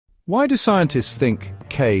Why do scientists think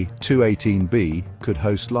K2-18b could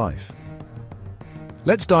host life?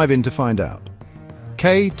 Let's dive in to find out.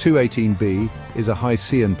 K2-18b is a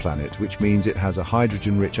Hycean planet, which means it has a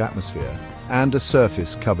hydrogen-rich atmosphere and a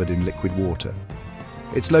surface covered in liquid water.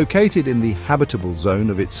 It's located in the habitable zone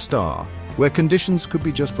of its star, where conditions could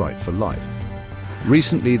be just right for life.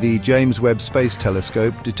 Recently, the James Webb Space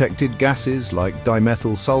Telescope detected gases like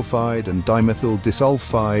dimethyl sulfide and dimethyl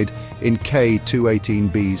disulfide in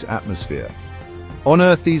K2-18b's atmosphere. On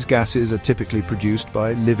Earth, these gases are typically produced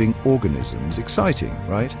by living organisms. Exciting,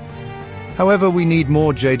 right? However, we need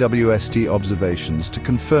more JWST observations to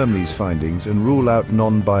confirm these findings and rule out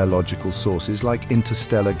non-biological sources like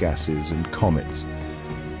interstellar gases and comets.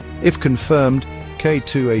 If confirmed,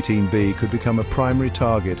 K2-18b could become a primary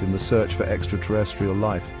target in the search for extraterrestrial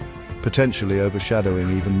life, potentially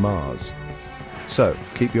overshadowing even Mars. So,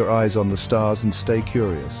 keep your eyes on the stars and stay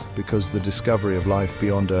curious, because the discovery of life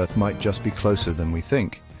beyond Earth might just be closer than we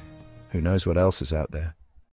think. Who knows what else is out there?